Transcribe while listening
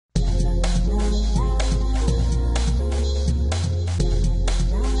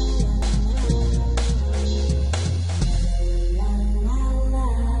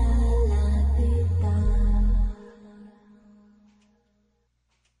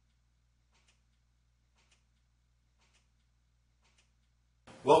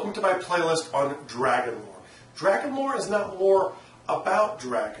Welcome to my playlist on Dragonlore. Dragonlore is not lore about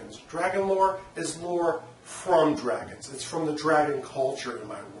dragons. Dragonlore is lore from dragons. It's from the dragon culture in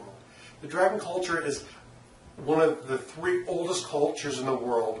my world. The dragon culture is one of the three oldest cultures in the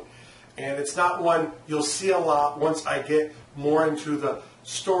world, and it's not one you'll see a lot once I get more into the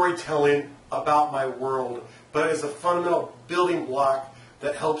storytelling about my world, but it's a fundamental building block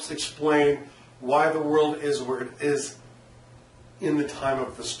that helps explain why the world is where it is in the time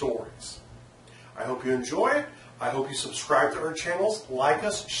of the stories. I hope you enjoy it. I hope you subscribe to our channels, like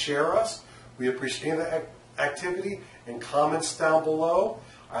us, share us. We appreciate the activity and comments down below.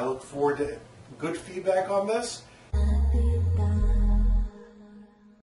 I look forward to good feedback on this.